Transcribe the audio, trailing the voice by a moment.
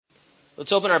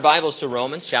Let's open our Bibles to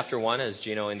Romans chapter 1, as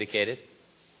Gino indicated.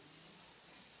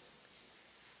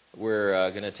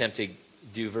 We're going to attempt to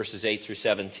do verses 8 through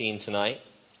 17 tonight.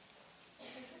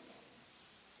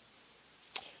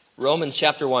 Romans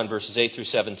chapter 1, verses 8 through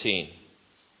 17.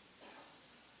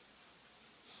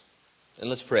 And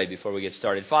let's pray before we get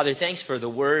started. Father, thanks for the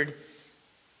Word.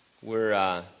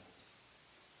 We're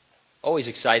always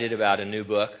excited about a new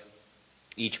book,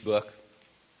 each book.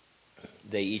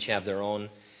 They each have their own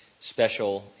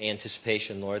special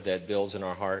anticipation, Lord, that builds in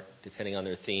our heart, depending on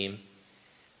their theme.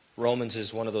 Romans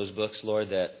is one of those books, Lord,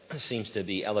 that seems to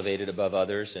be elevated above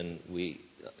others, and we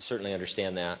certainly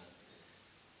understand that.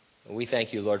 We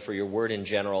thank you, Lord, for your word in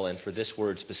general and for this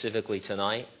word specifically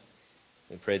tonight.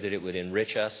 We pray that it would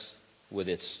enrich us with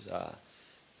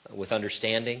with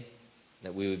understanding,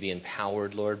 that we would be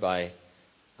empowered, Lord, by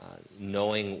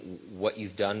knowing what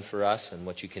you've done for us and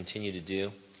what you continue to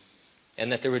do.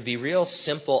 And that there would be real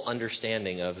simple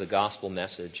understanding of the gospel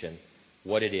message and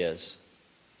what it is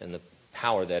and the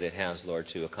power that it has, Lord,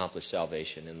 to accomplish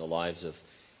salvation in the lives of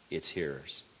its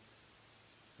hearers.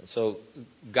 And so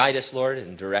guide us, Lord,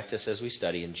 and direct us as we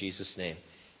study. In Jesus' name,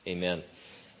 amen.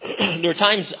 There are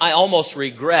times I almost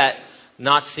regret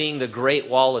not seeing the Great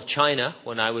Wall of China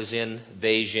when I was in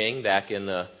Beijing back in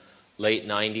the late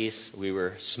 90s. We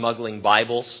were smuggling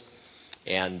Bibles,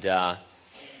 and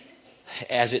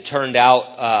as it turned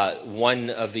out, one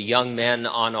of the young men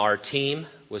on our team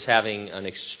was having an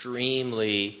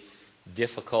extremely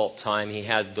difficult time. He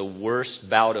had the worst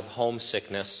bout of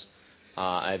homesickness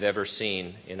I've ever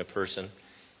seen in a person.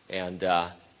 And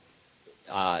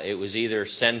it was either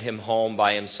send him home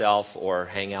by himself or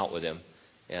hang out with him.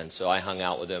 And so I hung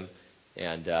out with him.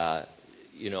 And, so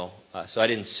I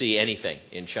didn't see anything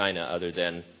in China other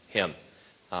than him.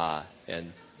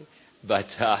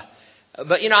 But,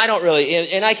 I don't really,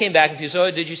 and I came back and said, so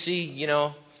did you see,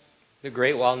 the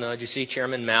Great Wall? No. Did you see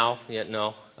Chairman Mao? Yeah,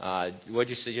 no. What did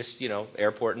you see? Just,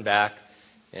 airport and back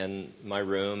and my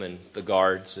room and the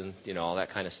guards and, all that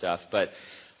kind of stuff. But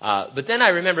then I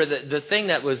remember the thing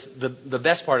that was the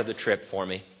best part of the trip for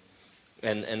me,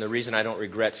 and the reason I don't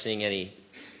regret seeing any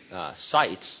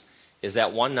sights, is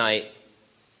that one night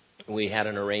we had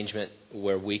an arrangement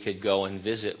where we could go and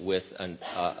visit with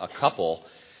a couple,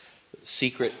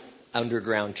 secret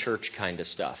underground church kind of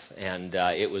stuff, and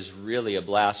it was really a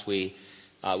blast. We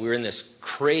were in this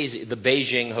the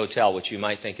Beijing hotel, which you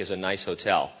might think is a nice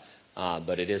hotel,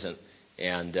 but it isn't.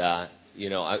 And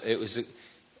it was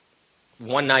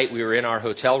one night we were in our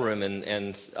hotel room,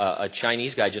 and a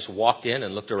Chinese guy just walked in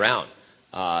and looked around,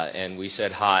 and we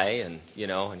said hi, and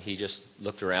and he just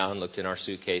looked around, looked in our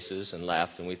suitcases, and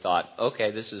left. And we thought,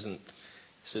 okay, this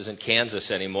isn't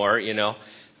Kansas anymore,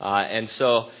 and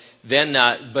so. Then,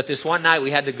 but this one night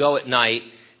we had to go at night,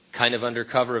 kind of under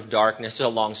cover of darkness. It's a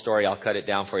long story. I'll cut it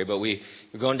down for you. But we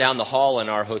were going down the hall in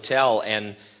our hotel,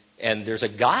 and there's a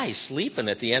guy sleeping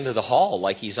at the end of the hall,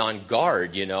 like he's on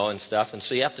guard, and stuff. And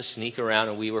so you have to sneak around.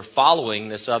 And we were following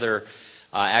this other,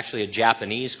 actually a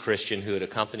Japanese Christian who had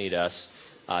accompanied us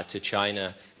to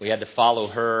China. We had to follow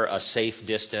her a safe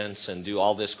distance and do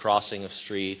all this crossing of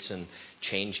streets and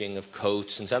changing of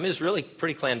coats and stuff. I mean, it was really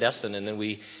pretty clandestine. And then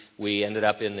we ended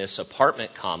up in this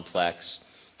apartment complex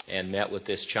and met with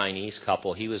this Chinese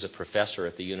couple. He was a professor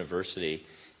at the university,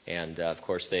 and of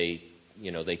course they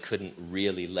couldn't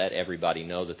really let everybody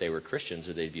know that they were Christians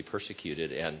or they'd be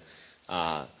persecuted. And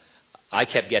I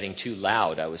kept getting too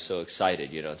loud. I was so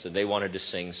excited, so they wanted to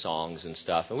sing songs and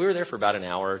stuff. And we were there for about an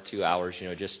hour, 2 hours,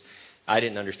 I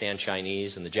didn't understand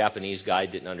Chinese, and the Japanese guy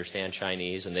didn't understand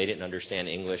Chinese, and they didn't understand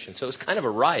English. And so it was kind of a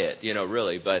riot,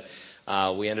 really. But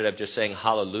we ended up just saying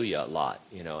hallelujah a lot,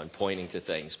 and pointing to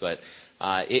things. But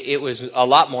it was a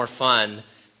lot more fun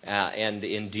and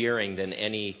endearing than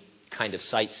any kind of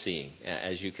sightseeing,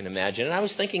 as you can imagine. And I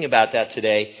was thinking about that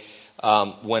today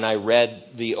when I read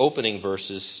the opening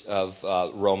verses of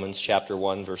Romans chapter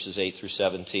 1, verses 8 through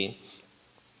 17.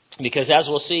 Because as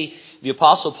we'll see, the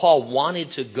Apostle Paul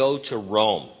wanted to go to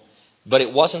Rome, but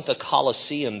it wasn't the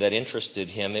Colosseum that interested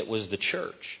him, it was the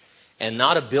church. And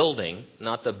not a building,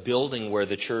 not the building where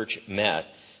the church met,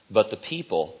 but the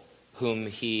people whom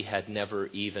he had never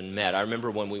even met. I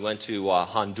remember when we went to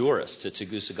Honduras, to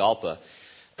Tegucigalpa,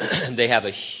 they have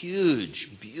a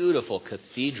huge, beautiful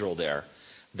cathedral there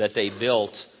that they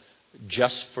built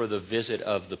just for the visit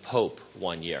of the Pope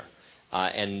one year.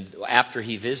 And after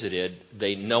he visited,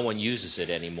 no one uses it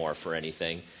anymore for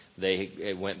anything.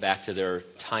 They went back to their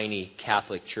tiny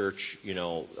Catholic church,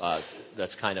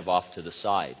 that's kind of off to the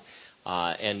side.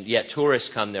 And yet tourists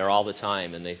come there all the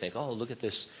time, and they think, oh, look at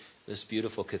this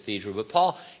beautiful cathedral. But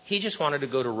Paul, he just wanted to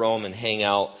go to Rome and hang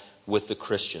out with the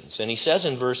Christians. And he says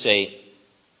in verse 8,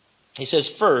 He says,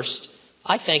 first,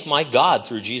 I thank my God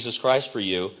through Jesus Christ for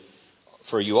you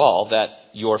all, that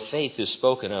your faith is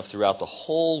spoken of throughout the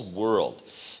whole world.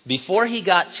 Before he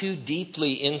got too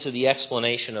deeply into the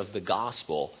explanation of the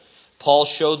gospel, Paul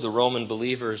showed the Roman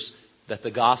believers that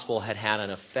the gospel had had an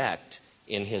effect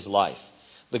in his life.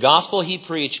 The gospel he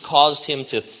preached caused him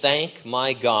to thank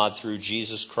my God through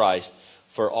Jesus Christ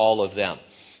for all of them.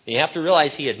 You have to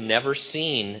realize he had never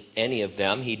seen any of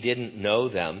them. He didn't know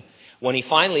them. When he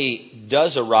finally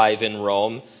does arrive in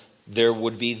Rome, there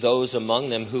would be those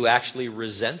among them who actually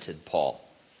resented Paul.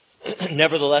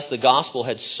 Nevertheless, the gospel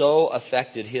had so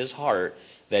affected his heart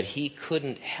that he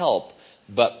couldn't help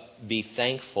but be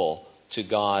thankful to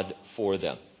God for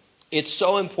them. It's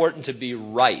so important to be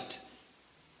right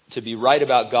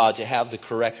about God, to have the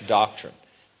correct doctrine.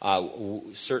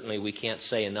 Certainly we can't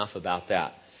say enough about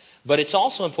that. But it's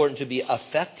also important to be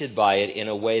affected by it in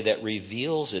a way that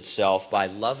reveals itself by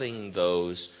loving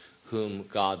those whom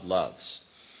God loves.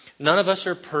 None of us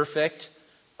are perfect.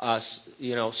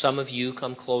 Some of you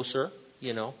come closer,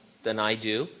 than I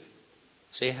do.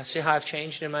 See how I've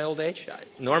changed in my old age?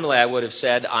 Normally I would have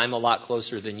said I'm a lot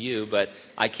closer than you, but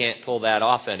I can't pull that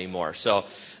off anymore. So,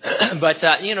 but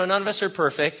none of us are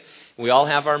perfect. We all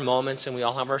have our moments and we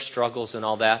all have our struggles and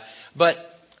all that. But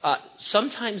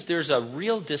sometimes there's a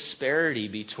real disparity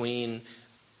between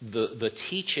the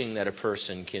teaching that a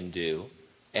person can do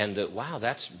and wow.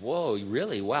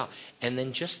 And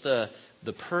then just the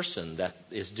person that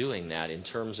is doing that in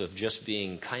terms of just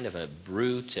being kind of a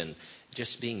brute and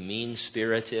just being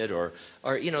mean-spirited or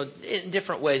in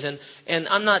different ways. And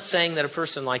I'm not saying that a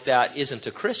person like that isn't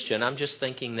a Christian. I'm just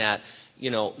thinking that,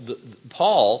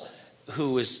 Paul,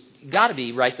 who was got to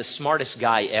be, right, the smartest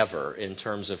guy ever in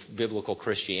terms of biblical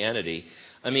Christianity.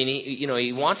 I mean,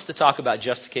 he wants to talk about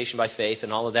justification by faith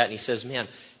and all of that. And he says, man,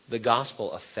 the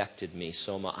gospel affected me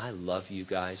so much. I love you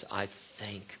guys. I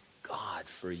thank God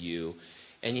for you.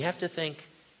 And you have to think,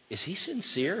 is he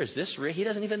sincere? Is this real? He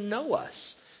doesn't even know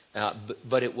us.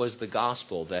 But it was the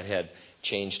gospel that had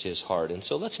changed his heart. And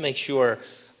so let's make sure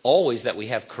always that we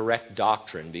have correct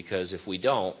doctrine, because if we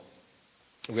don't,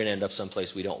 we're going to end up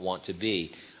someplace we don't want to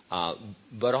be.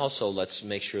 But also let's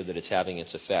make sure that it's having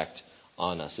its effect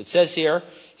on us. It says here,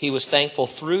 he was thankful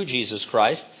through Jesus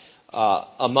Christ.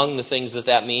 Among the things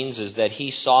that means is that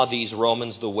he saw these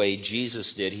Romans the way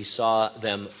Jesus did. He saw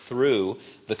them through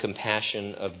the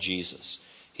compassion of Jesus.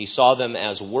 He saw them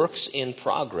as works in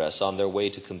progress on their way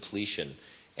to completion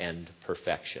and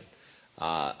perfection.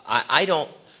 I don't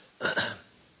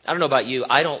know about you.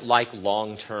 I don't like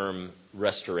long-term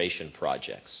restoration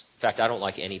projects. In fact, I don't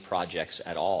like any projects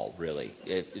at all, really,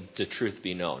 the truth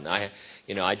be known.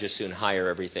 I just soon hire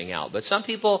everything out. But some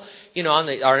people,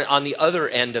 are on the other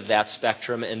end of that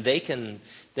spectrum, and they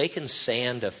can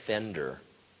sand a fender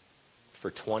for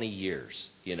 20 years,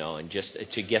 and just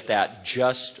to get that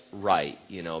just right,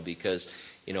 because,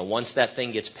 once that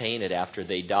thing gets painted after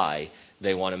they die,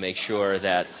 they want to make sure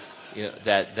that,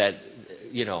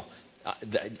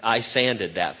 I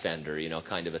sanded that fender,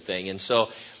 kind of a thing. And so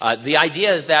the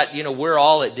idea is that, we're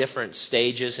all at different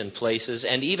stages and places.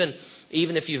 And even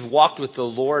if you've walked with the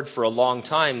Lord for a long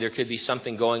time, there could be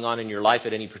something going on in your life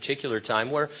at any particular time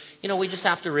where, we just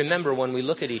have to remember when we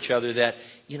look at each other that,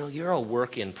 you're a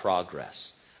work in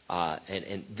progress.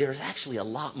 And there's actually a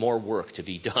lot more work to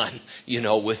be done,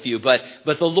 with you. But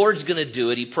the Lord's going to do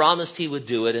it. He promised he would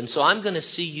do it. And so I'm going to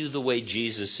see you the way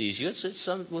Jesus sees you.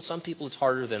 With some people it's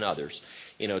harder than others,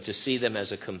 to see them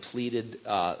as a completed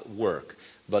work.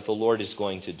 But the Lord is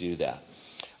going to do that.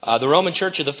 The Roman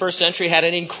church of the first century had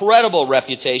an incredible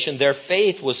reputation. Their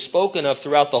faith was spoken of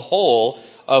throughout the whole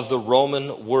of the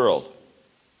Roman world.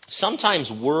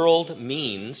 Sometimes world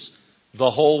means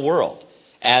the whole world,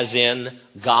 as in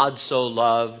God so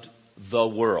loved the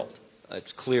world.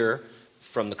 It's clear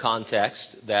from the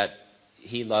context that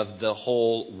he loved the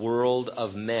whole world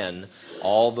of men,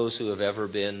 all those who have ever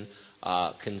been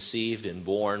conceived and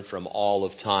born from all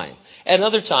of time. At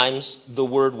other times, the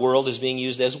word world is being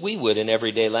used as we would in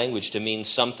everyday language to mean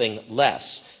something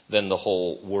less than the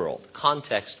whole world.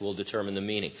 Context will determine the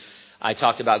meaning. I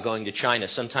talked about going to China.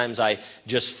 Sometimes I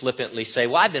just flippantly say,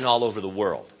 well, I've been all over the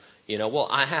world. Well,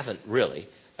 I haven't really.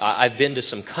 I've been to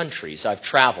some countries. I've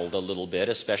traveled a little bit,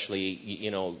 especially,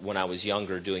 when I was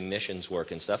younger doing missions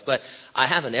work and stuff. But I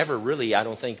haven't ever really, I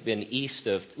don't think, been east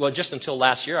of, just until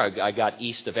last year I got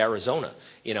east of Arizona,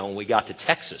 and we got to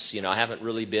Texas. I haven't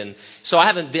really been, so I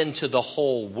haven't been to the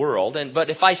whole world. But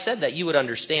if I said that, you would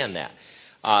understand that.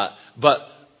 But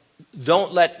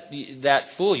don't let that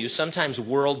fool you. Sometimes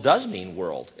world does mean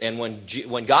world. And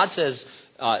when God says,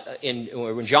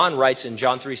 when John writes in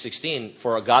John 3:16,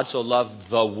 for God so loved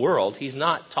the world, he's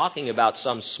not talking about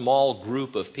some small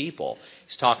group of people.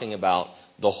 He's talking about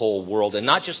the whole world, and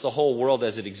not just the whole world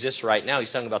as it exists right now. He's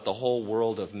talking about the whole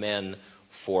world of men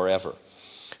forever.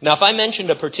 Now, if I mentioned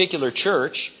a particular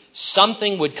church,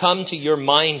 something would come to your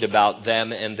mind about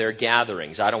them and their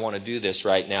gatherings. I don't want to do this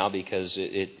right now because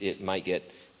it might get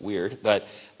weird, but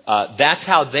that's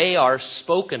how they are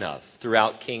spoken of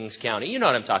throughout Kings County. You know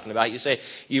what I'm talking about.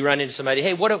 You run into somebody,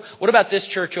 hey, what about this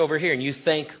church over here? And you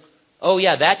think, oh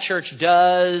yeah, that church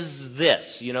does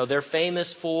this. You know, they're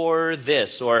famous for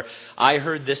this, or I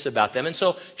heard this about them. And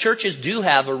so churches do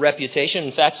have a reputation.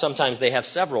 In fact, sometimes they have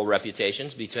several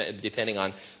reputations depending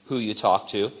on who you talk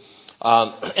to.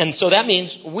 And so that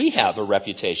means we have a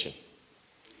reputation.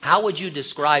 How would you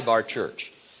describe our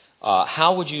church?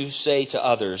 How would you say to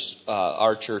others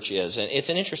our church is? And it's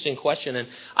an interesting question. And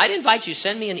I'd invite you,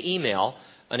 send me an email,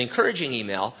 an encouraging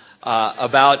email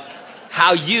about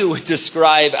how you would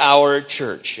describe our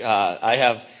church.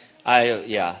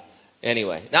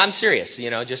 Anyway, now I'm serious.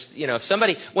 If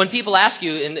somebody, when people ask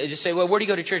you and they just say, well, where do you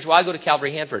go to church? Well, I go to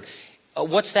Calvary Hanford.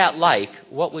 What's that like?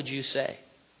 What would you say?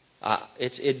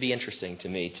 It'd be interesting to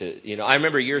me to, I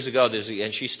remember years ago,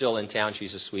 and she's still in town.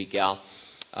 She's a sweet gal.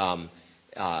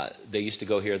 They used to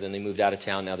go here, then they moved out of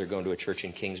town. Now they're going to a church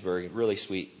in Kingsburg. Really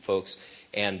sweet folks.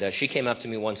 And she came up to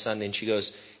me one Sunday and she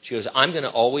goes, I'm going to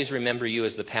always remember you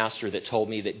as the pastor that told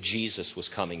me that Jesus was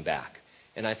coming back.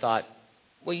 And I thought,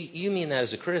 well, you mean that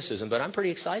as a criticism, but I'm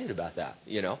pretty excited about that,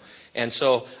 And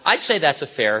so I'd say that's a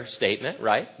fair statement,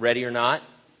 right? Ready or not?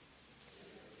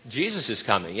 Jesus is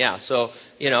coming, yeah. So,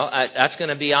 that's going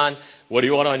to be on, what do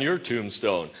you want on your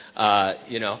tombstone?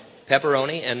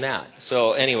 Pepperoni and that.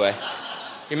 So anyway,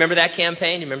 you remember that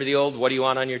campaign? You remember the old what do you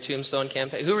want on your tombstone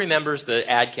campaign? Who remembers the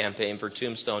ad campaign for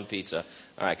Tombstone Pizza?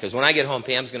 All right, because when I get home,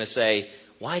 Pam's going to say,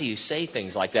 why do you say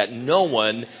things like that? No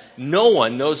one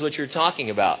knows what you're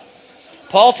talking about.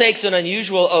 Paul takes an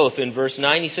unusual oath in verse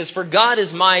 9. He says, for God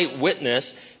is my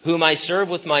witness, whom I serve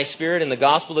with my spirit in the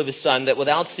gospel of his Son, that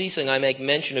without ceasing I make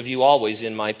mention of you always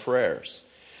in my prayers.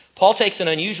 Paul takes an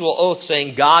unusual oath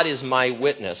saying, God is my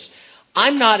witness.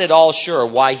 I'm not at all sure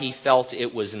why he felt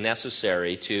it was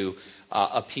necessary to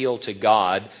appeal to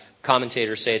God.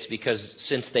 Commentators say it's because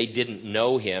since they didn't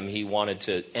know him, he wanted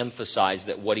to emphasize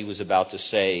that what he was about to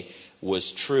say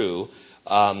was true.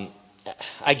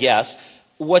 I guess.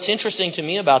 What's interesting to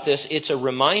me about this, it's a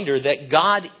reminder that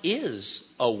God is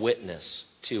a witness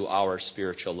to our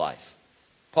spiritual life.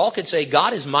 Paul could say,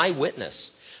 God is my witness.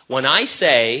 When I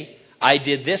say, I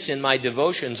did this in my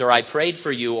devotions, or I prayed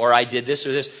for you, or I did this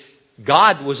or this,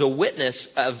 God was a witness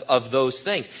of those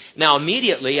things. Now,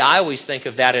 immediately, I always think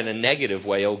of that in a negative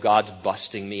way. Oh, God's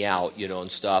busting me out,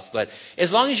 and stuff. But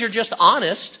as long as you're just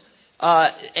honest,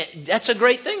 that's a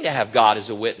great thing to have God as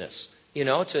a witness,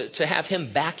 to have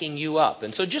him backing you up.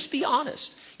 And so just be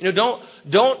honest. Don't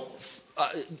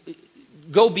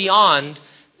go beyond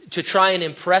to try and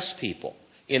impress people.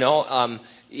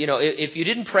 If you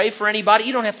didn't pray for anybody,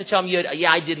 you don't have to tell them,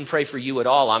 I didn't pray for you at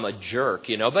all. I'm a jerk,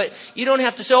 But you don't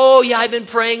have to say, oh, yeah, I've been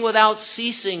praying without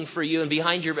ceasing for you. And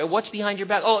behind your back, what's behind your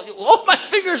back? Oh, my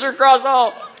fingers are crossed.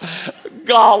 Oh,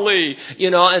 golly,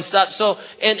 and stuff. So,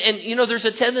 and there's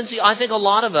a tendency, I think a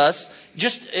lot of us,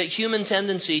 just a human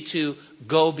tendency to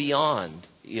go beyond,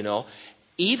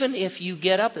 Even if you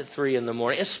get up at 3 in the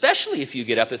morning, especially if you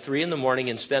get up at 3 in the morning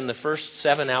and spend the first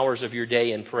 7 hours of your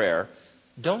day in prayer,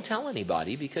 don't tell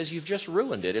anybody because you've just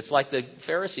ruined it. It's like the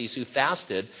Pharisees who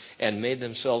fasted and made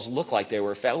themselves look like they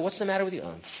were fasting. What's the matter with you?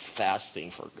 I'm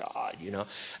fasting for God,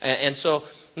 And so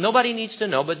nobody needs to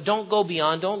know, but don't go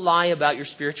beyond. Don't lie about your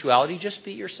spirituality. Just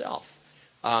be yourself.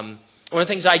 One of the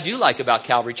things I do like about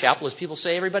Calvary Chapel is people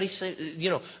say,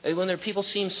 when people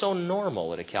seem so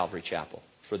normal at a Calvary Chapel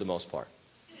for the most part.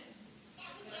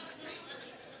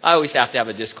 I always have to have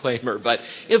a disclaimer, but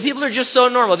people are just so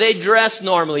normal. They dress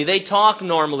normally. They talk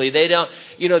normally. They don't,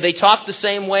 they talk the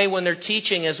same way when they're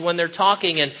teaching as when they're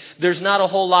talking, and there's not a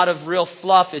whole lot of real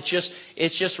fluff. It's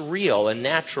just real and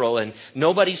natural, and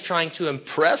nobody's trying to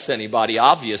impress anybody,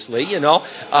 obviously,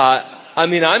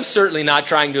 I'm certainly not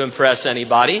trying to impress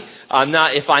anybody.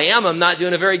 If I am, I'm not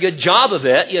doing a very good job of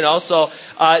it, so,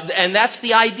 and that's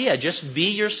the idea. Just be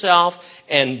yourself,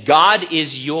 and God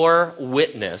is your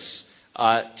witness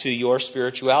to your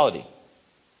spirituality.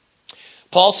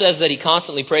 Paul says that he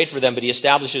constantly prayed for them, but he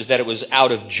establishes that it was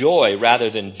out of joy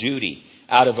rather than duty,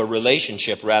 out of a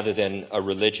relationship rather than a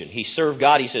religion. He served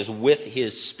God, he says, with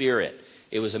his spirit.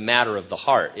 It was a matter of the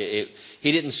heart. He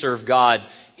didn't serve God,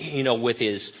 with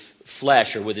his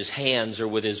flesh or with his hands or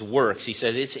with his works. He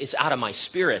said, it's out of my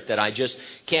spirit that I just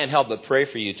can't help but pray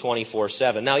for you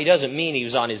 24/7. Now, he doesn't mean he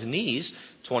was on his knees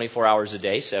 24 hours a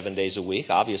day, 7 days a week.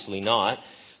 Obviously not.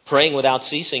 Praying without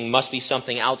ceasing must be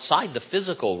something outside the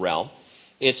physical realm.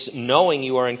 It's knowing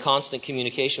you are in constant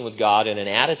communication with God and an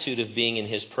attitude of being in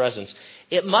his presence.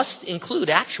 It must include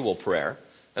actual prayer.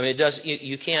 I mean, it does.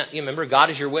 You can't, you remember, God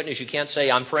is your witness. You can't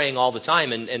say, I'm praying all the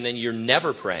time, and then you're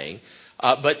never praying.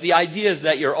 But the idea is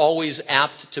that you're always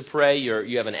apt to pray.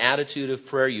 You have an attitude of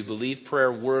prayer. You believe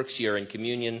prayer works. You're in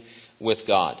communion with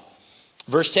God.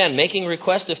 Verse 10, making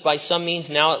request if by some means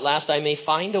now at last I may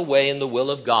find a way in the will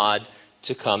of God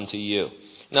to come to you.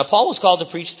 Now, Paul was called to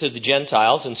preach to the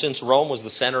Gentiles, and since Rome was the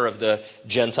center of the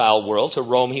Gentile world, to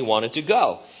Rome he wanted to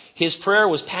go. His prayer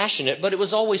was passionate, but it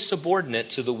was always subordinate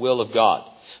to the will of God.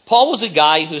 Paul was a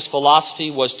guy whose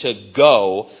philosophy was to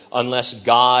go unless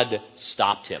God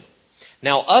stopped him.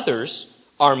 Now, others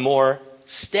are more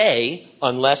stay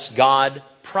unless God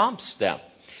prompts them.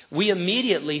 We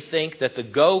immediately think that the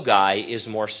go guy is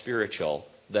more spiritual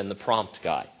than the prompt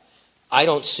guy. I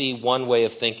don't see one way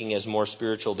of thinking as more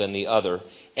spiritual than the other,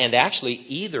 and actually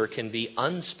either can be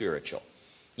unspiritual.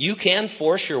 You can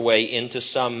force your way into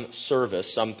some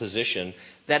service, some position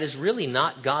that is really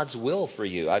not God's will for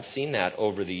you. I've seen that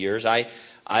over the years.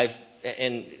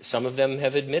 And some of them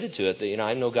have admitted to it.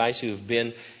 I know guys who've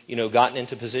been, gotten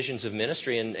into positions of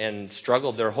ministry and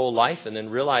struggled their whole life and then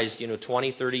realized,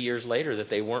 20, 30 years later that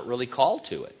they weren't really called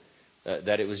to it,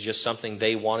 that it was just something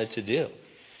they wanted to do.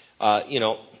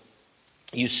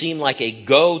 You seem like a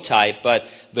go type, but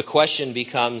the question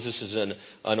becomes, this is an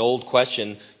old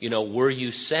question, were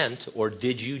you sent or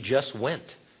did you just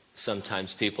went?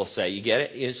 Sometimes people say, you get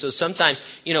it? So sometimes,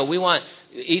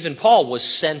 even Paul was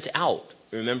sent out.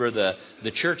 Remember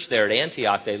the church there at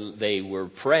Antioch, they were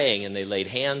praying and they laid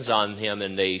hands on him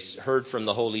and they heard from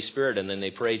the Holy Spirit and then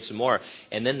they prayed some more.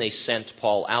 And then they sent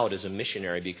Paul out as a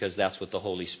missionary because that's what the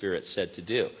Holy Spirit said to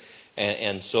do.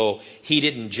 And so he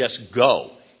didn't just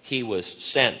go. He was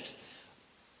sent.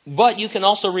 But you can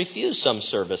also refuse some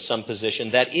service, some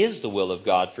position that is the will of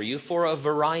God for you for a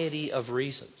variety of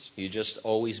reasons. You just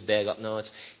always beg up, no,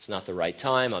 it's not the right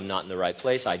time, I'm not in the right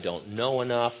place, I don't know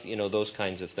enough, those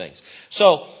kinds of things.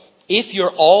 So if you're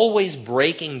always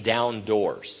breaking down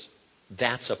doors,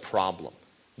 that's a problem.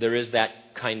 There is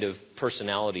that kind of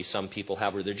personality some people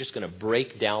have where they're just going to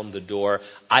break down the door.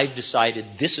 I've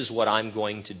decided this is what I'm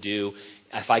going to do.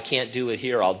 If I can't do it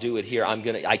here, I'll do it here.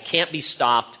 I can't be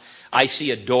stopped. I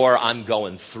see a door, I'm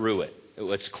going through it.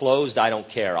 It's closed, I don't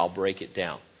care. I'll break it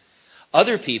down.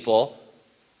 Other people,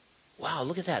 wow,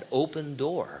 look at that open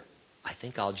door. I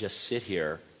think I'll just sit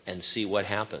here and see what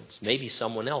happens. Maybe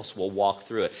someone else will walk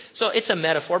through it. So it's a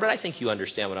metaphor, but I think you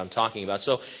understand what I'm talking about.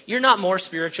 So you're not more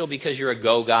spiritual because you're a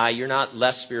go guy. You're not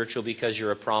less spiritual because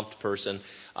you're a prompt person.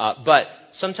 But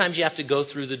sometimes you have to go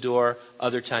through the door.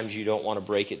 Other times you don't want to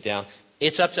break it down.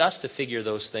 It's up to us to figure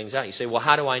those things out. You say, well,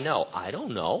 how do I know? I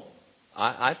don't know.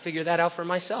 I figure that out for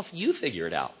myself. You figure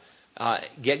it out.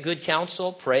 Get good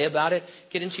counsel. Pray about it.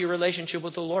 Get into your relationship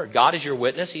with the Lord. God is your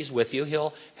witness. He's with you.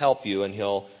 He'll help you and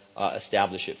He'll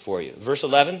establish it for you. Verse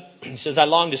 11, he says, I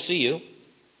long to see you,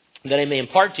 that I may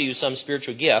impart to you some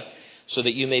spiritual gift, so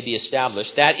that you may be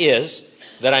established. That is,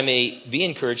 that I may be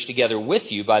encouraged together with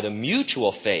you by the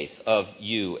mutual faith of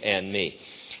you and me.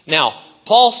 Now,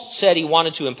 Paul said he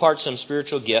wanted to impart some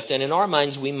spiritual gift, and in our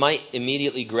minds we might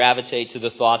immediately gravitate to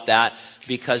the thought that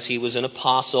because he was an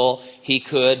apostle, he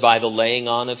could, by the laying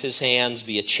on of his hands,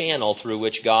 be a channel through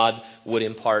which God would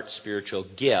impart spiritual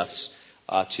gifts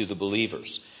to the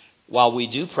believers. While we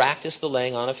do practice the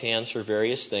laying on of hands for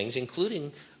various things,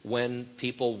 including when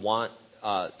people want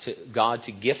God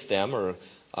to gift them or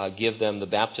give them the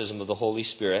baptism of the Holy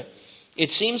Spirit,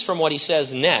 it seems from what he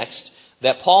says next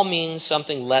that Paul means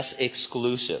something less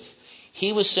exclusive.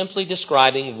 He was simply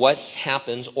describing what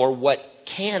happens or what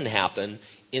can happen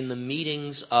in the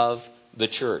meetings of the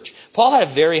church. Paul had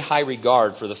a very high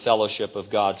regard for the fellowship of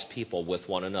God's people with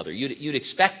one another. You'd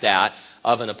expect that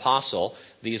of an apostle,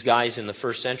 these guys in the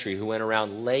first century who went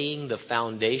around laying the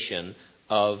foundation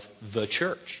of the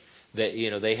church.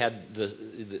 They had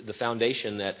the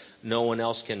foundation that no one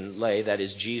else can lay, that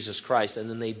is Jesus Christ. And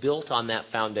then they built on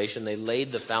that foundation. They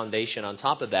laid the foundation on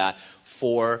top of that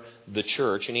for the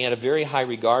church. And he had a very high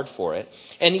regard for it.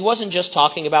 And he wasn't just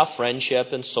talking about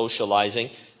friendship and socializing.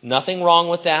 Nothing wrong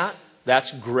with that. That's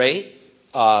great.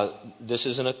 This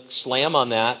isn't a slam on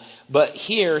that. But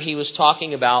here he was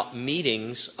talking about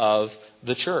meetings of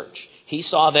the church. He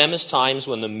saw them as times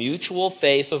when the mutual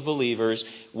faith of believers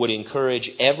would encourage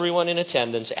everyone in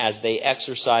attendance as they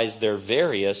exercised their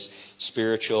various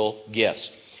spiritual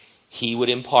gifts. He would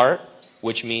impart,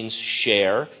 which means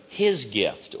share, his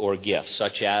gift or gifts,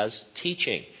 such as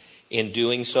teaching. In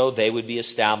doing so, they would be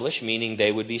established, meaning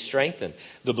they would be strengthened.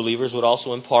 The believers would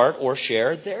also impart or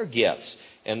share their gifts,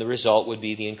 and the result would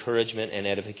be the encouragement and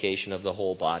edification of the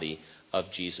whole body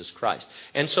of Jesus Christ.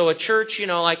 And so a church,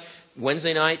 like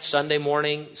Wednesday night, Sunday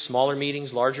morning, smaller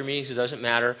meetings, larger meetings, it doesn't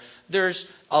matter. There's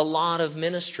a lot of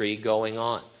ministry going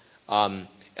on.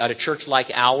 At a church like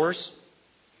ours,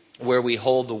 where we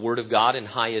hold the Word of God in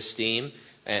high esteem,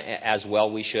 as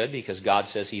well we should, because God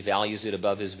says He values it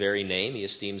above His very name. He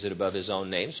esteems it above His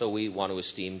own name, so we want to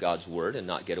esteem God's Word and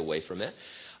not get away from it.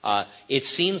 It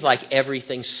seems like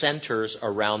everything centers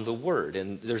around the Word,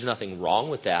 and there's nothing wrong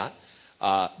with that.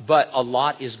 But a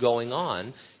lot is going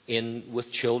on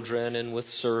with children and with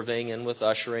serving and with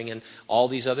ushering and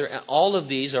all of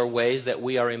these are ways that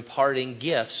we are imparting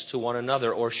gifts to one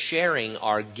another or sharing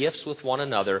our gifts with one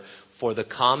another for the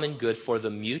common good, for the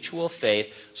mutual faith,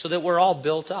 so that we're all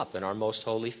built up in our most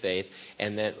holy faith,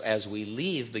 and that as we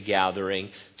leave the gathering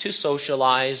to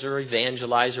socialize or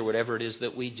evangelize or whatever it is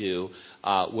that we do,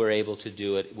 we're able to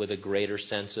do it with a greater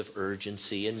sense of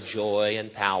urgency and joy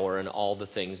and power and all the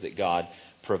things that God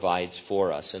provides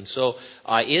for us. And so,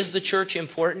 is the church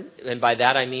important? And by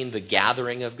that I mean the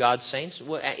gathering of God's saints.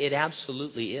 Well, it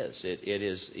absolutely is. It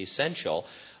is essential.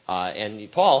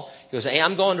 And Paul goes, "Hey,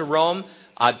 I'm going to Rome."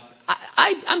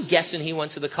 I'm guessing he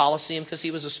went to the Colosseum because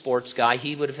he was a sports guy.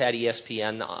 He would have had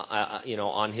ESPN,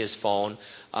 on his phone,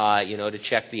 to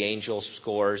check the Angels'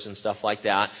 scores and stuff like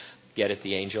that. Get it,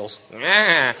 the Angels?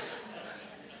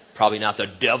 Probably not the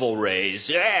Devil Rays.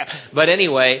 Yeah. But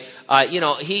anyway,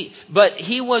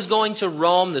 he was going to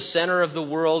Rome, the center of the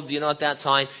world, at that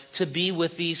time, to be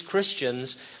with these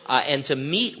Christians and to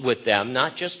meet with them,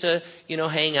 not just to,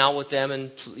 hang out with them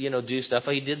and, do stuff.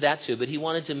 He did that too, but he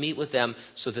wanted to meet with them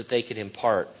so that they could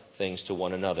impart things to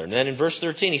one another. And then in verse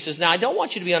 13, he says, "Now I don't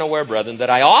want you to be unaware, brethren, that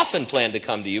I often planned to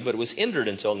come to you, but was hindered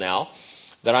until now,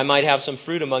 that I might have some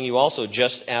fruit among you also,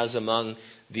 just as among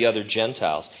the other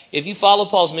Gentiles." If you follow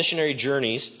Paul's missionary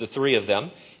journeys, the 3 of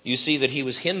them, you see that he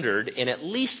was hindered in at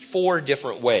least 4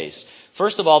 different ways.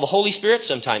 First of all, the Holy Spirit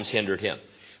sometimes hindered him.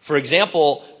 For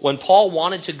example, when Paul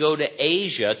wanted to go to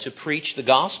Asia to preach the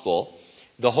gospel,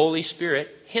 the Holy Spirit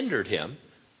hindered him,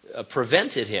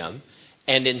 prevented him,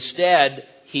 and instead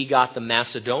he got the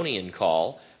Macedonian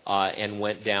call and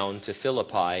went down to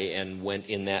Philippi and went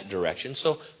in that direction.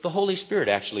 So the Holy Spirit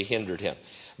actually hindered him.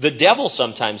 The devil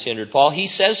sometimes hindered Paul. He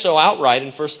says so outright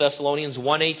in 1 Thessalonians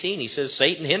 1:18. He says,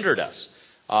 Satan hindered us.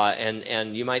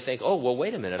 And you might think, oh, well,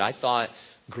 wait a minute. I thought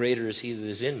greater is he that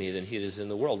is in me than he that is in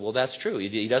the world. Well, that's true.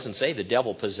 He doesn't say the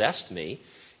devil possessed me.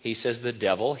 He says the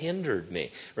devil hindered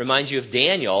me. Reminds you of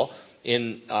Daniel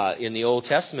in the Old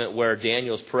Testament, where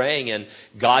Daniel's praying and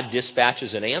God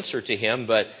dispatches an answer to him,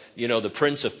 but the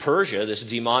prince of Persia, this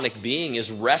demonic being,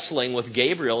 is wrestling with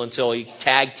Gabriel until he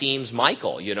tag teams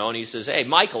Michael, and he says, "Hey,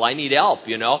 Michael, I need help,"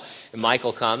 and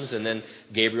Michael comes, and then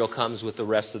Gabriel comes with the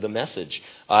rest of the message.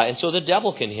 And so the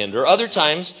devil can hinder. Other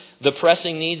times, the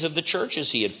pressing needs of the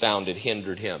churches he had founded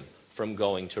hindered him from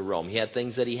going to Rome. He had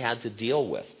things that he had to deal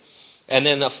with. And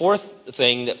then the fourth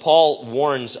thing that Paul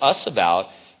warns us about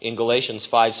in Galatians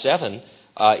 5:7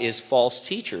 is false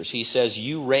teachers. He says,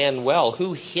 "You ran well.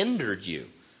 Who hindered you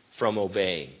from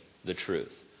obeying the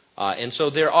truth?" And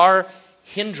so there are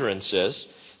hindrances.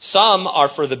 Some are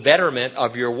for the betterment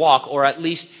of your walk, or at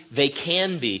least they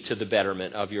can be to the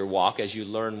betterment of your walk as you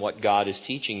learn what God is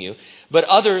teaching you. But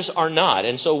others are not.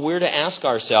 And so we're to ask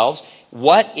ourselves,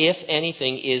 what, if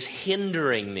anything, is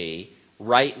hindering me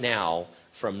right now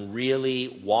from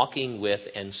really walking with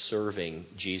and serving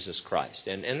Jesus Christ?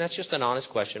 And that's just an honest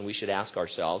question we should ask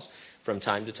ourselves from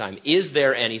time to time. Is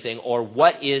there anything, or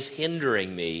what is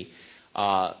hindering me?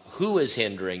 Who is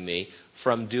hindering me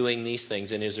from doing these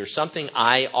things? And is there something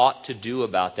I ought to do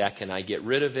about that? Can I get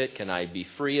rid of it? Can I be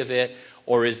free of it?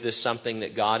 Or is this something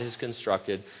that God has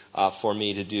constructed for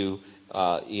me to do,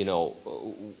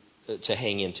 to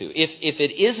hang into? If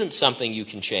it isn't something you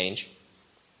can change,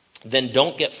 then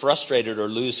don't get frustrated or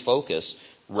lose focus.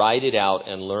 Write it out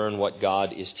and learn what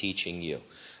God is teaching you.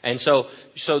 And so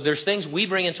there's things we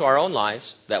bring into our own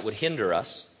lives that would hinder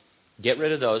us. Get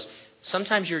rid of those.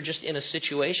 Sometimes you're just in a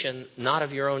situation not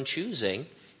of your own choosing,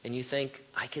 and you think,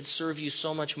 I could serve you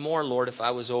so much more, Lord, if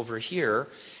I was over here,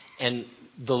 and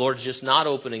the Lord's just not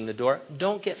opening the door.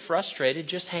 Don't get frustrated.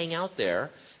 Just hang out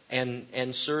there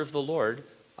and serve the Lord.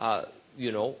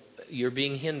 You're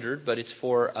being hindered, but it's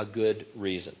for a good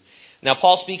reason. Now,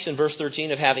 Paul speaks in verse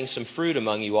 13 of having some fruit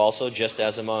among you also, just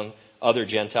as among other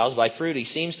Gentiles. By fruit, he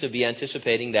seems to be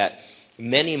anticipating that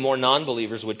many more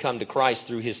non-believers would come to Christ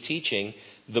through his teaching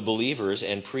the believers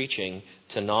and preaching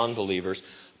to non-believers.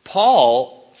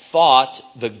 Paul thought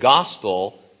the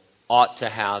gospel ought to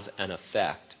have an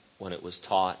effect when it was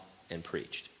taught and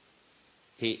preached.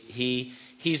 He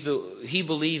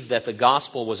believed that the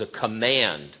gospel was a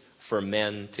command for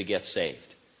men to get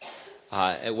saved.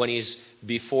 When he's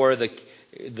before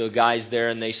the guys there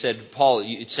and they said, Paul,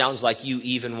 it sounds like you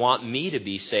even want me to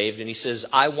be saved. And he says,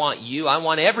 I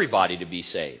want everybody to be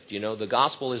saved. The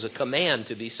gospel is a command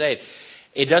to be saved.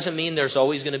 It doesn't mean there's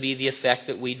always going to be the effect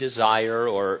that we desire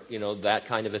or, that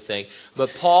kind of a thing.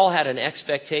 But Paul had an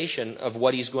expectation of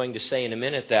what he's going to say in a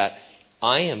minute, that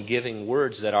I am giving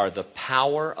words that are the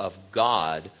power of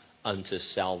God unto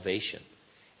salvation.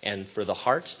 And for the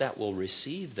hearts that will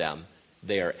receive them,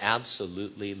 they are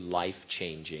absolutely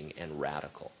life-changing and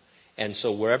radical. And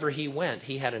so wherever he went,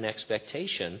 he had an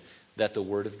expectation that the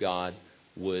Word of God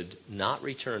would not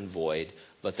return void,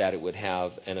 but that it would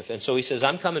have an effect. And so he says,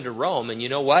 I'm coming to Rome, and you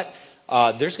know what?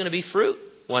 There's going to be fruit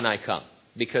when I come,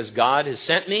 because God has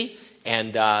sent me,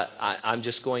 and I'm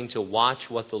just going to watch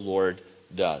what the Lord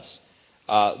does.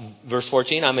 Verse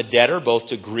 14, I'm a debtor both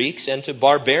to Greeks and to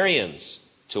barbarians,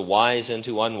 to wise and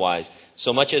to unwise.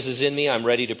 So much as is in me, I'm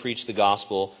ready to preach the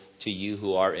gospel to you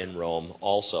who are in Rome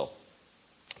also.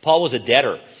 Paul was a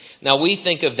debtor. Now, we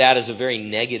think of that as a very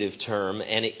negative term,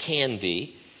 and it can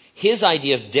be. His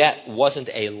idea of debt wasn't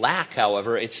a lack,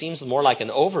 however. It seems more like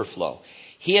an overflow.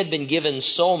 He had been given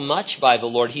so much by the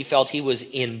Lord, he felt he was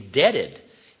indebted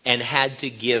and had to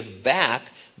give back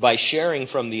by sharing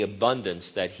from the abundance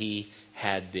that he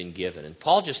had been given. And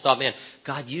Paul just thought, man,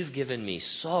 God, you've given me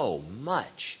so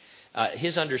much.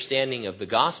 His understanding of the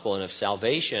gospel and of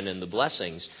salvation and the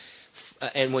blessings,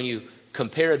 and when you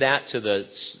compare that to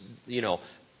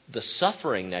the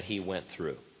suffering that he went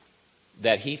through,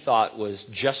 that he thought was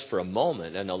just for a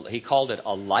moment, and he called it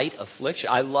a light affliction.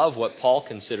 I love what Paul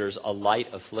considers a light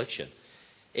affliction.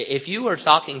 If you were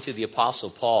talking to the Apostle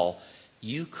Paul,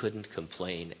 you couldn't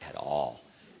complain at all.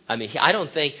 I mean,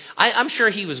 I'm sure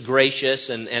he was gracious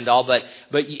and all,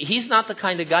 but he's not the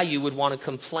kind of guy you would want to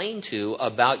complain to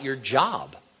about your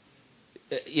job.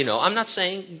 I'm not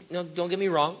saying, don't get me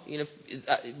wrong.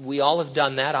 We all have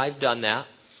done that. I've done that.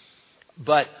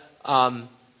 But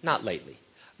not lately.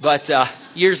 But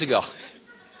years ago,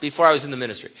 before I was in the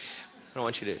ministry. I don't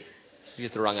want you to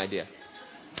get the wrong idea.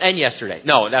 And yesterday.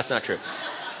 No, that's not true.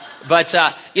 But,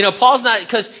 Paul's not,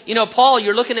 because, Paul,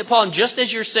 you're looking at Paul, and just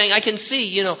as you're saying, I can see,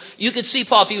 you could see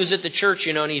Paul if he was at the church,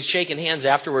 and he's shaking hands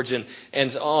afterwards, and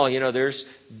there's,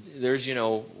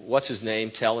 what's his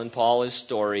name, telling Paul his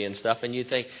story and stuff, and you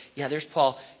think, yeah, there's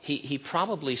Paul. He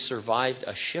probably survived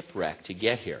a shipwreck to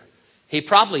get here. He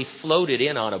probably floated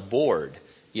in on a board,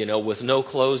 with no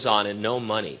clothes on and no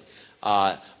money.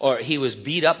 Or he was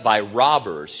beat up by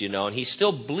robbers, and he's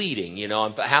still bleeding,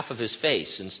 on half of his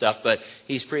face and stuff. But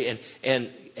he's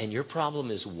and your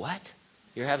problem is what?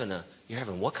 You're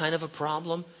having what kind of a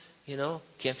problem?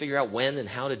 Can't figure out when and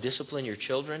how to discipline your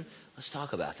children. Let's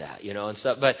talk about that, and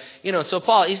stuff. But so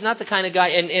Paul, he's not the kind of guy,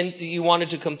 and you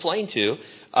wanted to complain to.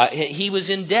 He was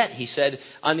in debt. He said.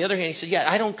 On the other hand, he said, "Yeah,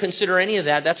 I don't consider any of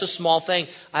that. That's a small thing.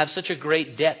 I have such a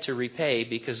great debt to repay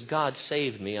because God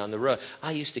saved me on the road.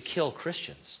 I used to kill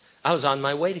Christians. I was on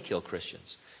my way to kill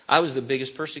Christians. I was the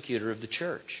biggest persecutor of the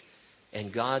church,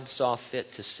 and God saw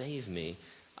fit to save me.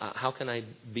 How can I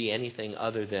be anything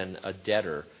other than a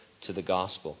debtor to the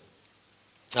gospel?"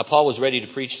 Now, Paul was ready to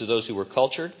preach to those who were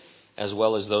cultured, as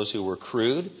well as those who were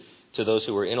crude, to those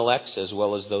who were intellects, as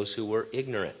well as those who were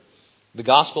ignorant. The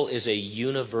gospel is a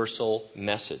universal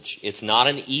message. It's not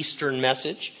an Eastern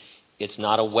message. It's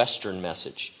not a Western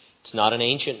message. It's not an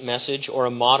ancient message or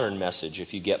a modern message,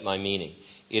 if you get my meaning.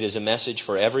 It is a message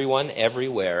for everyone,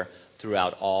 everywhere,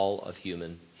 throughout all of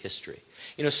human history.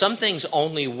 Some things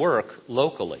only work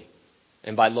locally.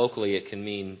 And by locally, it can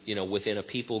mean, within a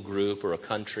people group or a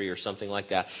country or something like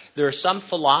that. There are some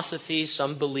philosophies,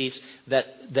 some beliefs that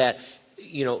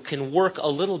can work a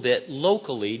little bit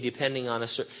locally depending on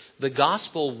the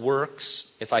gospel works,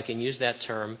 if I can use that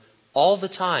term, all the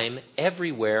time,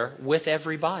 everywhere, with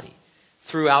everybody,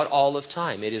 throughout all of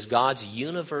time. It is God's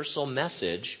universal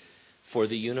message for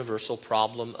the universal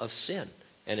problem of sin,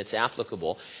 and it's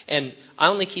applicable. And I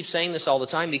only keep saying this all the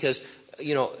time because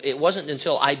it wasn't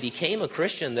until I became a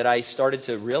Christian that I started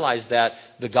to realize that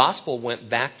the gospel went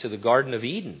back to the Garden of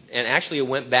Eden. And actually it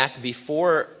went back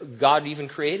before God even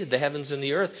created the heavens and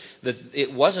the earth. That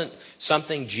it wasn't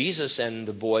something Jesus and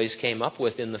the boys came up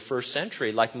with in the first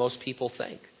century like most people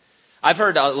think. I've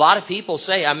heard a lot of people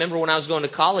say, I remember when I was going to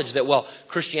college, that,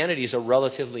 Christianity is a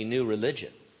relatively new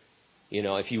religion.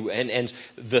 And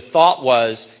the thought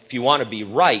was, if you want to be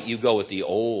right, you go with the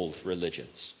old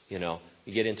religions,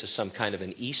 You get into some kind of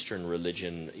an Eastern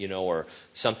religion, or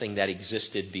something that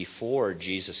existed before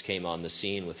Jesus came on the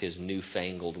scene with his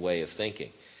newfangled way of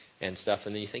thinking and stuff.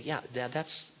 And then you think, yeah,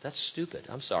 that's stupid.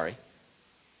 I'm sorry.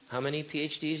 How many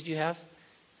PhDs do you have?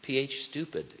 PH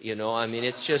stupid.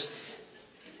 It's just...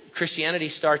 Christianity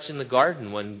starts in the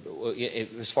garden when,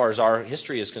 as far as our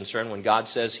history is concerned, when God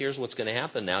says, here's what's going to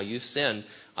happen now. You've sinned.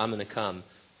 I'm going to come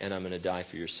and I'm going to die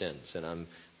for your sins. And I'm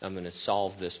going to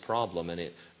solve this problem. And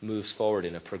it moves forward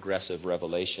in a progressive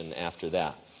revelation after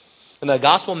that. And the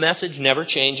gospel message never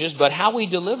changes, but how we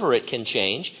deliver it can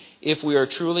change if we are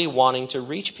truly wanting to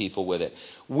reach people with it.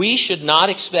 We should not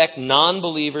expect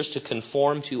non-believers to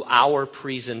conform to our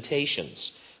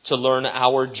presentations, to learn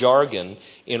our jargon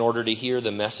in order to hear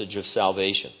the message of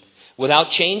salvation.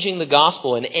 Without changing the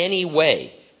gospel in any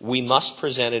way, we must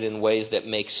present it in ways that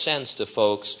make sense to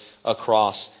folks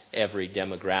across every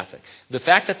demographic. The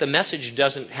fact that the message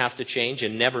doesn't have to change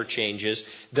and never changes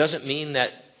doesn't mean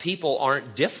that people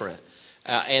aren't different.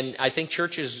 And I think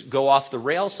churches go off the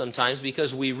rails sometimes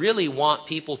because we really want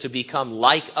people to become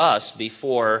like us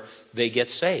before they get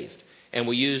saved. And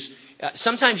we use...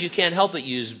 sometimes you can't help but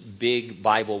use big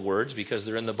Bible words because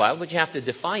they're in the Bible, but you have to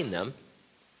define them.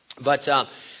 But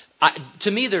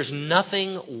to me, there's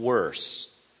nothing worse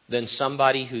than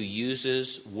somebody who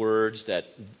uses words that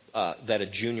a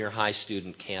junior high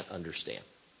student can't understand.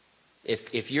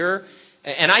 If you're,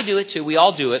 and I do it too, we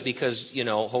all do it because,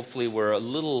 hopefully we're a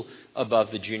little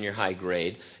above the junior high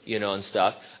grade, and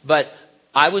stuff. But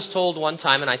I was told one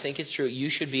time, and I think it's true, you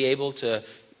should be able to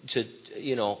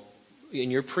in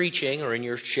your preaching or in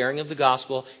your sharing of the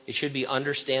gospel, it should be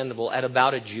understandable at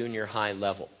about a junior high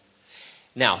level.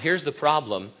 Now, here's the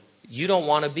problem. You don't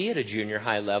want to be at a junior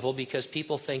high level because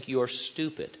people think you're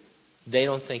stupid. They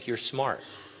don't think you're smart.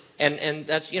 And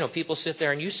that's, people sit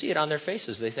there and you see it on their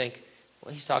faces. They think,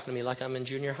 well, he's talking to me like I'm in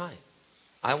junior high.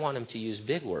 I want him to use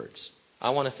big words. I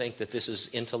want to think that this is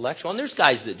intellectual. And there's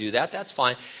guys that do that. That's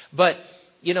fine. But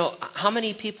how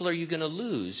many people are you going to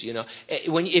lose?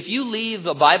 If you leave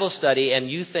a Bible study and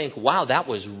you think, wow, that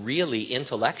was really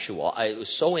intellectual. It was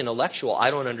so intellectual, I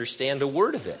don't understand a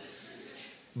word of it.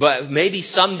 But maybe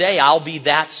someday I'll be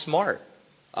that smart.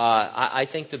 I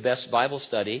think the best Bible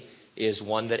study is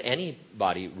one that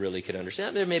anybody really could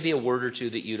understand. There may be a word or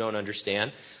two that you don't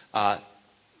understand.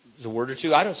 The word or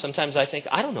two, sometimes I think,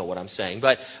 I don't know what I'm saying.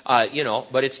 But,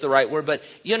 but it's the right word. But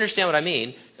you understand what I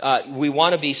mean. We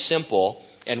want to be simple.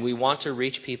 And we want to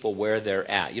reach people where they're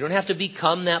at. You don't have to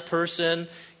become that person.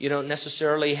 You don't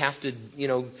necessarily have to,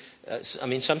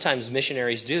 sometimes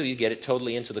missionaries do. You get it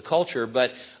totally into the culture.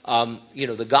 But,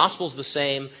 the gospel's the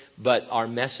same, but our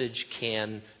message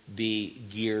can be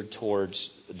geared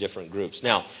towards different groups.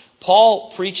 Now,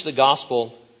 Paul preached the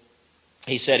gospel.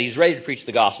 He said he's ready to preach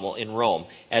the gospel in Rome,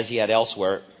 as he had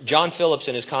elsewhere. John Phillips,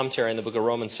 in his commentary in the book of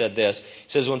Romans, said this. He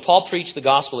says, when Paul preached the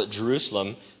gospel at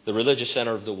Jerusalem, the religious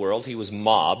center of the world, he was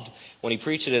mobbed. When he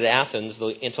preached it at Athens, the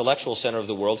intellectual center of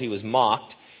the world, he was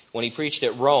mocked. When he preached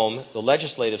at Rome, the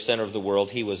legislative center of the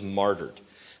world, he was martyred.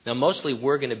 Now, mostly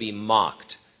we're going to be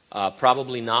mocked,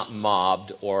 probably not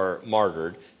mobbed or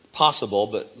martyred. Possible,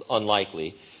 but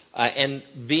unlikely. And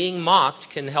being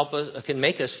mocked can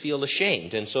make us feel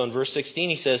ashamed. And so in verse 16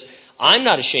 he says, I'm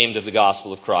not ashamed of the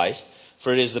gospel of Christ,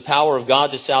 for it is the power of God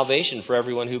to salvation for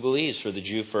everyone who believes, for the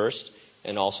Jew first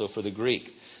and also for the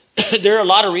Greek. There are a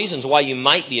lot of reasons why you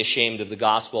might be ashamed of the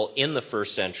gospel in the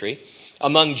first century.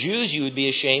 Among Jews, you would be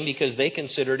ashamed because they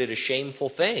considered it a shameful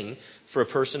thing for a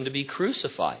person to be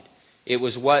crucified. It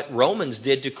was what Romans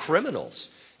did to criminals.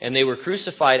 And they were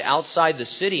crucified outside the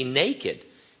city naked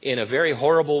in a very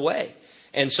horrible way.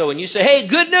 And so when you say, hey,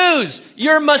 good news,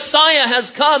 your Messiah has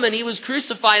come and he was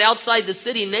crucified outside the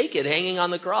city naked, hanging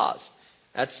on the cross.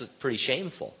 That's pretty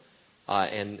shameful.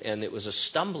 And it was a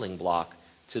stumbling block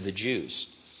to the Jews.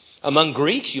 Among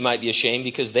Greeks, you might be ashamed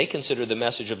because they consider the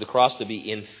message of the cross to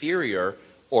be inferior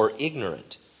or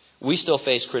ignorant. We still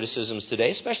face criticisms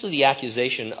today, especially the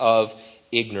accusation of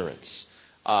ignorance.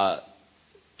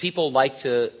 People like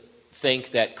to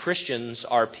think that Christians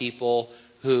are people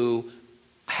who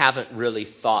haven't really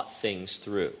thought things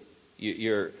through.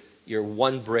 You're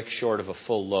one brick short of a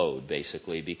full load,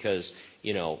 basically, because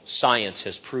science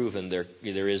has proven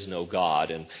there is no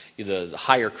God, and the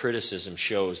higher criticism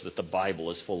shows that the Bible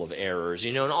is full of errors,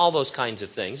 and all those kinds of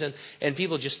things. And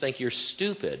people just think you're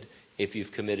stupid if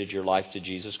you've committed your life to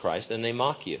Jesus Christ, and they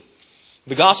mock you.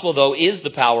 The gospel, though, is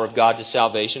the power of God to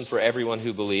salvation for everyone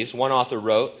who believes. One author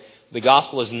wrote, the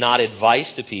gospel is not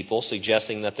advice to people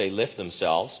suggesting that they lift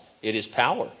themselves. It is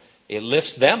power. It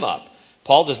lifts them up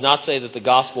Paul does not say that the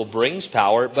gospel brings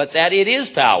power, but that it is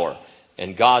power,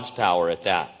 and God's power at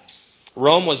that.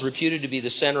 Rome was reputed to be the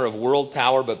center of world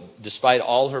power, but despite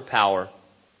all her power,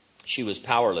 she was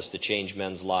powerless to change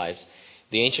men's lives.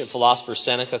 The ancient philosopher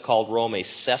Seneca called Rome a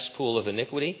cesspool of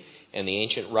iniquity, and the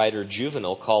ancient writer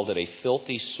Juvenal called it a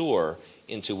filthy sewer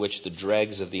into which the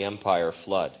dregs of the empire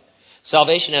flood.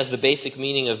 Salvation has the basic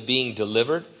meaning of being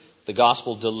delivered. The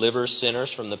gospel delivers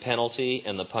sinners from the penalty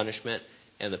and the punishment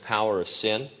and the power of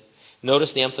sin.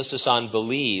 Notice the emphasis on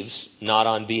believes, not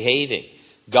on behaving.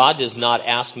 God does not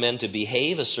ask men to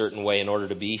behave a certain way in order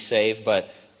to be saved, but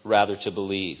rather to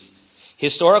believe.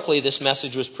 Historically, this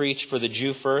message was preached for the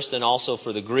Jew first and also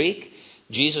for the Greek.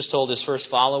 Jesus told his first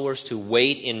followers to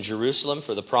wait in Jerusalem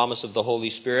for the promise of the Holy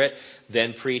Spirit,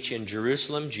 then preach in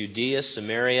Jerusalem, Judea,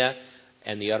 Samaria,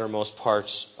 and the uttermost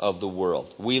parts of the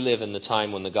world. We live in the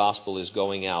time when the gospel is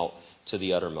going out to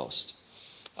the uttermost.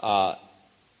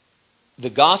 The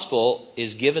gospel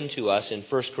is given to us in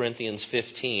 1 Corinthians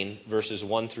 15, verses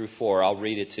 1 through 4. I'll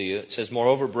read it to you. It says,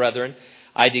 "Moreover, brethren,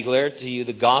 I declare to you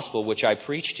the gospel which I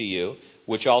preached to you,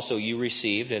 which also you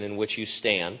received and in which you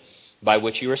stand, by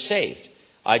which you are saved.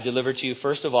 I delivered to you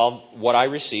first of all what I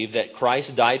received, that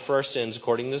Christ died for our sins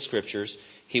according to the Scriptures.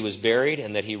 He was buried,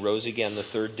 and that he rose again the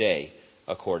third day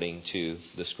according to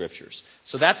the Scriptures."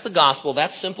 So that's the gospel.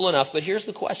 That's simple enough. But here's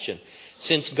the question.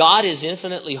 Since God is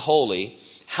infinitely holy,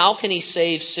 how can he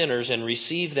save sinners and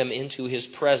receive them into his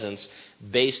presence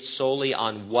based solely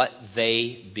on what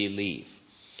they believe?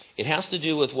 It has to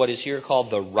do with what is here called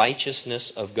the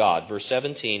righteousness of God. Verse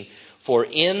 17, "For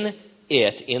in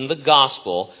it, in the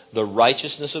gospel, the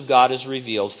righteousness of God is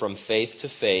revealed from faith to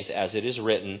faith, as it is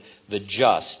written, the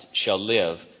just shall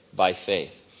live by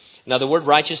faith." Now, the word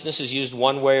righteousness is used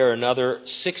one way or another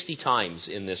 60 times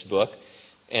in this book,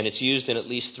 and it's used in at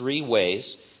least 3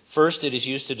 ways. First, it is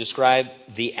used to describe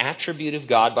the attribute of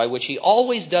God by which he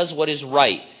always does what is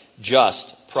right,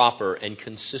 just, proper, and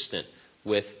consistent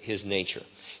with his nature.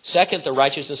 Second, the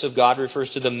righteousness of God refers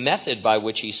to the method by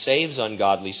which he saves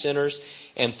ungodly sinners.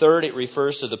 And third, it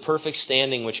refers to the perfect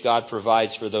standing which God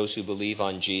provides for those who believe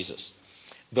on Jesus.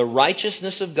 The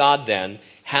righteousness of God, then,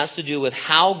 has to do with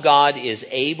how God is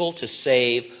able to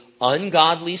save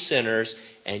ungodly sinners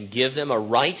and give them a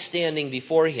right standing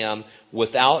before him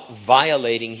without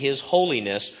violating his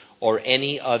holiness or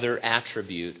any other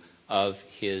attribute of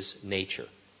his nature.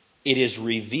 It is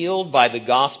revealed by the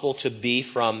gospel to be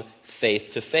from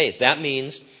faith to faith. That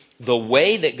means the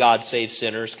way that God saves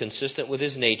sinners, consistent with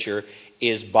his nature,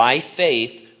 is by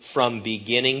faith from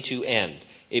beginning to end.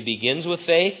 It begins with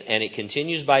faith and it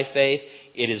continues by faith.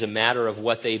 It is a matter of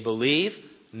what they believe,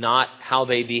 not how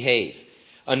they behave.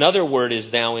 Another word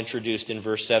is now introduced in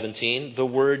verse 17, the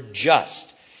word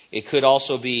just. It could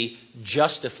also be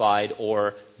justified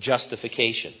or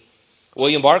justification.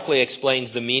 William Barclay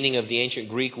explains the meaning of the ancient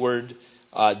Greek word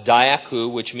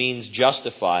diakou, which means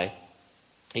justify.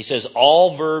 He says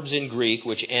all verbs in Greek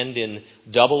which end in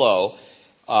double O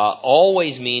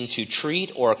always mean to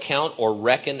treat or account or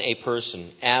reckon a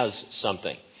person as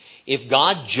something. If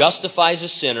God justifies a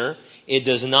sinner, it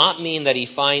does not mean that he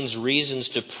finds reasons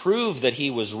to prove that he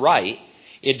was right.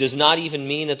 It does not even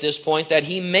mean at this point that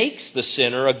he makes the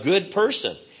sinner a good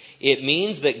person. It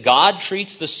means that God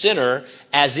treats the sinner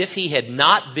as if he had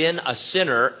not been a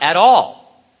sinner at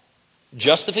all.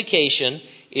 Justification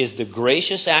is the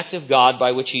gracious act of God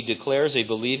by which he declares a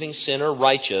believing sinner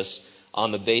righteous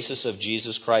on the basis of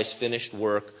Jesus Christ's finished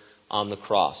work on the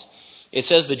cross. It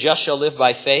says the just shall live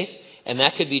by faith, and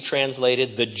that could be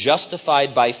translated, the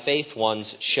justified by faith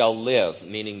ones shall live,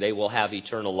 meaning they will have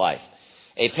eternal life.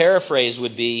 A paraphrase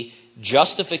would be,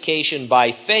 justification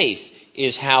by faith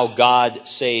is how God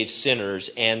saves sinners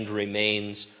and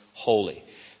remains holy.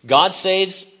 God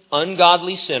saves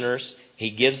ungodly sinners. He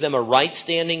gives them a right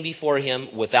standing before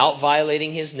him without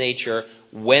violating his nature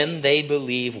when they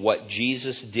believe what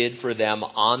Jesus did for them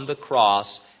on the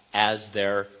cross as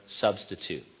their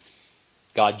substitute.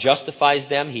 God justifies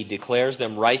them. He declares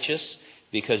them righteous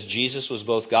because Jesus was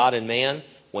both God and man.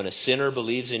 When a sinner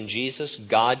believes in Jesus,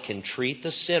 God can treat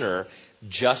the sinner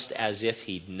just as if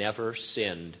he'd never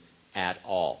sinned at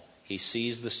all. He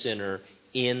sees the sinner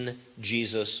in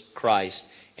Jesus Christ,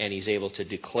 and he's able to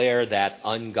declare that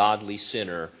ungodly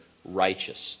sinner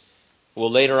righteous. Well,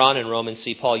 later on in Romans,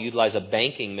 see Paul utilize a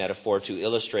banking metaphor to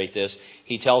illustrate this.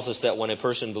 He tells us that when a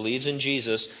person believes in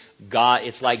Jesus,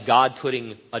 it's like God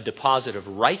putting a deposit of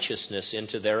righteousness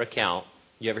into their account.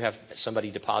 You ever have somebody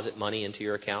deposit money into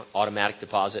your account? Automatic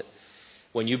deposit.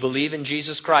 When you believe in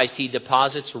Jesus Christ, he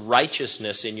deposits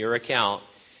righteousness in your account,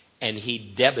 and he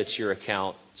debits your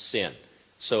account sin.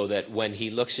 so that when he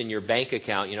looks in your bank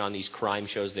account, on these crime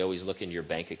shows, they always look into your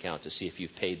bank account to see if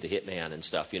you've paid the hitman and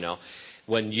stuff,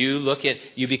 When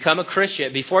you become a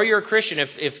Christian, before you're a Christian,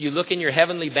 if you look in your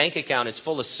heavenly bank account, it's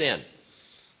full of sin.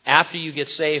 After you get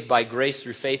saved by grace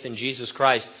through faith in Jesus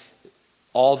Christ,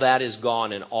 all that is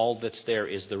gone, and all that's there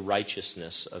is the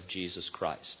righteousness of Jesus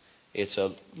Christ. It's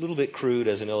a little bit crude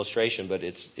as an illustration, but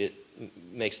it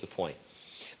makes the point.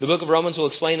 The book of Romans will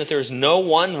explain that there is no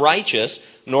one righteous,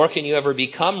 nor can you ever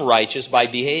become righteous by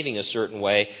behaving a certain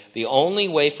way. The only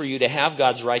way for you to have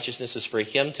God's righteousness is for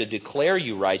Him to declare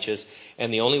you righteous,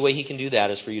 and the only way He can do that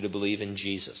is for you to believe in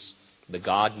Jesus, the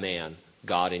God-man,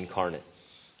 God incarnate.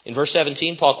 In verse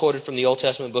 17, Paul quoted from the Old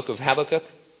Testament book of Habakkuk.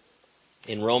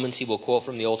 In Romans, he will quote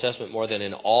from the Old Testament more than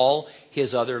in all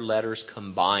his other letters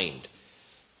combined.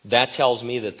 That tells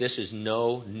me that this is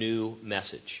no new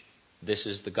message. This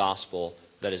is the gospel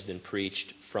that has been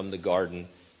preached from the garden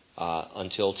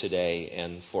until today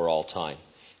and for all time.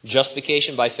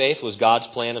 Justification by faith was God's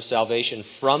plan of salvation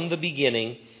from the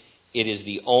beginning. It is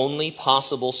the only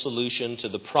possible solution to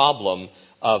the problem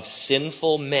of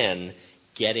sinful men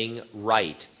getting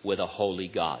right with a holy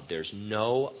God. There's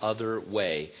no other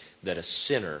way that a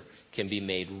sinner can be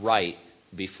made right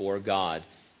before God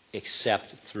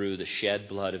except through the shed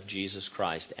blood of Jesus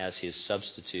Christ as his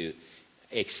substitute,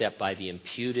 except by the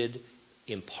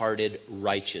imparted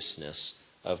righteousness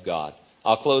of God.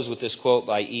 I'll close with this quote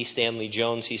by E. Stanley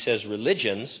Jones. He says,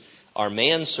 "Religions are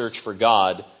man's search for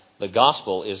God. The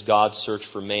gospel is God's search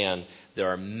for man. There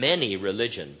are many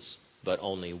religions, but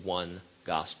only one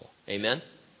gospel." Amen?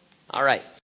 All right.